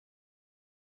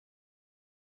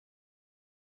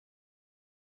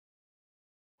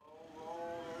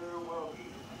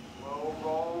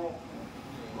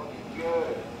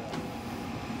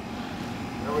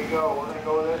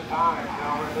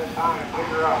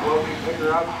Will be pick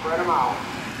her up, spread them out.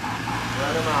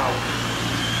 Spread them out.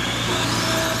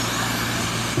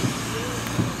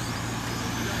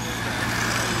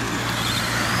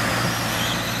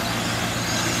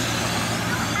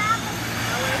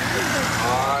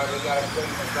 Alright, we got to clean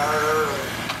the start early.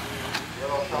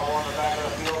 Little trouble on the back of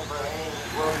the field for Haynes.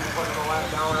 Will be putting the lap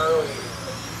down early.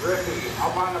 Griffey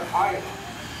up on the pipe.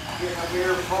 Getting a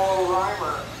beer full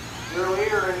Reimer. Your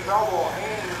leader in trouble.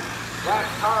 Haynes.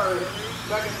 Last car,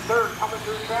 second, third coming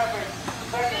through traffic.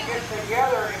 Second gets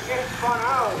together and gets spun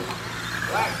out.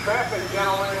 Last traffic,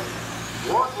 gentlemen.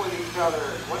 Work with each other.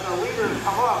 When the leaders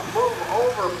come up, move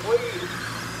over, please.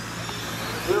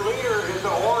 Your leader is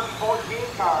the orange 14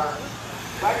 car.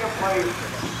 Second place,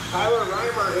 Tyler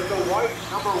Reimer is the white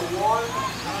number 1.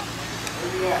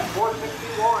 Where's he at?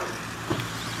 461.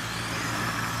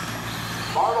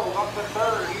 Bartles up to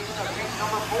third. He's in the pink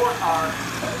number 4 car.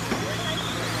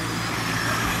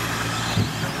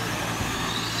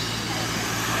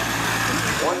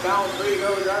 One down, 3 to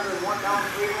go, drivers. 1 down,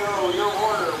 3 to go. Your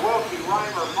order: Wilkie,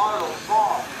 Reimer, Bartles,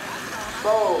 Boss,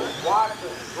 Bo, Watson,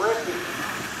 Griffey,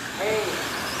 Haynes.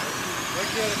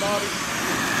 Look at it, Bobby.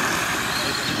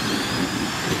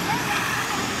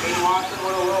 Kane Watson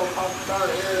with a little tough start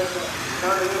here at the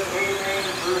start of this A-main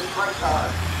through his sprint car.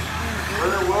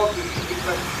 Ritter Wilkie, he's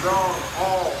been strong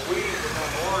all week in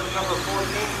that orange number 14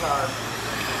 car.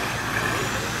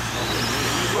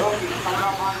 Wilkie's coming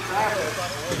up on traffic.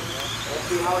 Let's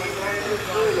see how he manages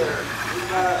through there. He's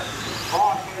got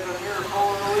Boss in a mirror full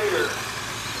of the leader.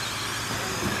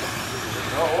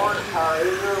 The orange car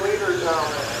is your leader,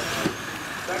 gentlemen.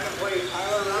 Second place,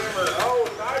 Tyler Reimer. Oh,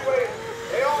 sideways.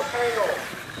 They all tangle.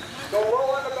 Go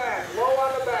low on the back, low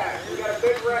on the back. We got a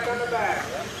big wreck on the back.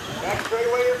 Back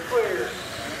straightaway is clear.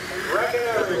 Wrecking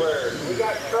everywhere. We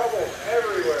got trouble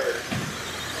everywhere.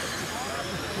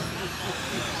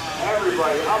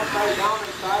 Everybody, upside down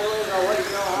and sideways. I'll let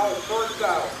you know how it sorts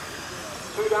out.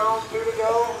 2 down, 2 to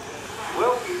go.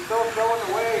 Wilkie still showing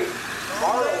the way.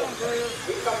 Bartles,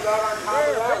 he comes out on top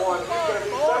of that one. He's going to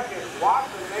be second.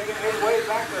 Watson making his way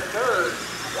back to third.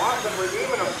 Watson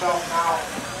redeeming himself now.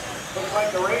 Looks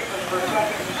like the race is for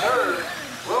second and third.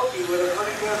 Wilkie with a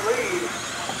pretty good lead.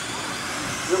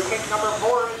 Your pink number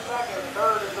 4 is second.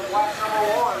 Third is the black number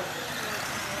 1.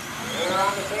 They're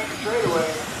on the same straightaway.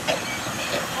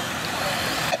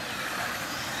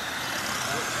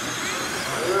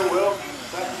 Here Wilkie,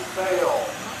 second fail.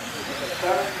 The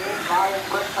 17-5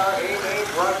 sprint car A-main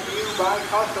brought to you by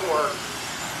Custom Works.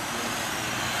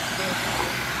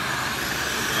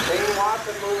 Shane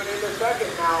Watson moving into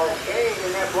second now. Shane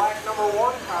in that black number 1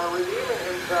 car redeeming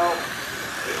himself.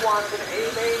 He wants an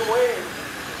A-main win.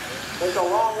 There's a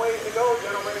long ways to go,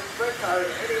 gentlemen, in sprint cars.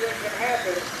 Anything can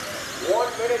happen. 1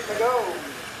 minute to go.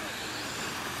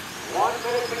 1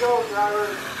 minute to go,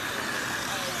 drivers.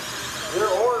 Your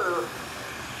order.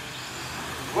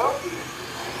 Wilkie.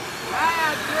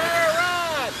 Ride, Drew,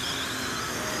 ride!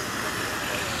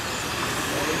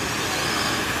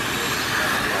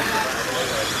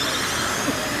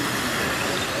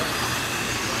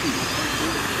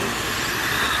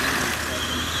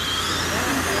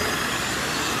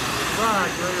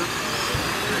 Ride, Drew.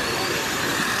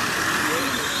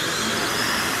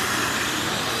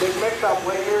 Big mix-up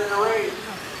late here in the race.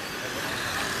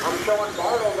 I'm showing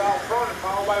Bartles out front,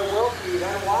 followed by Wilkie,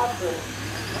 then Watson.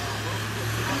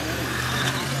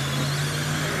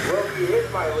 Wilkie is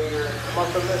my leader. I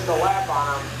must have missed a lap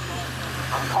on him.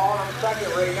 I'm calling him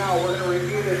second right now. We're going to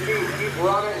review the sheet. Keep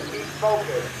running, keep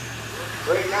focused.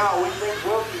 Right now, we think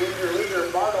Wilkie is your leader.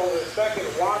 Bartles is second.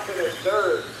 Watson is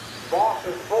third. Boss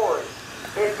is fourth.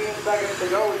 15 seconds to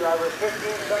go, drivers. 15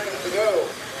 seconds to go.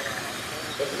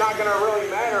 It's not going to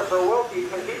really matter for Wilkie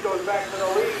because he goes back to the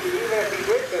lead even if he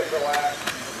did miss a lap.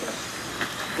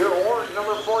 Your orange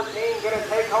number 14 going to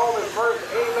take home his first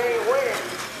A-main win.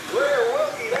 Ritter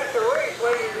Wilkie, that's the race.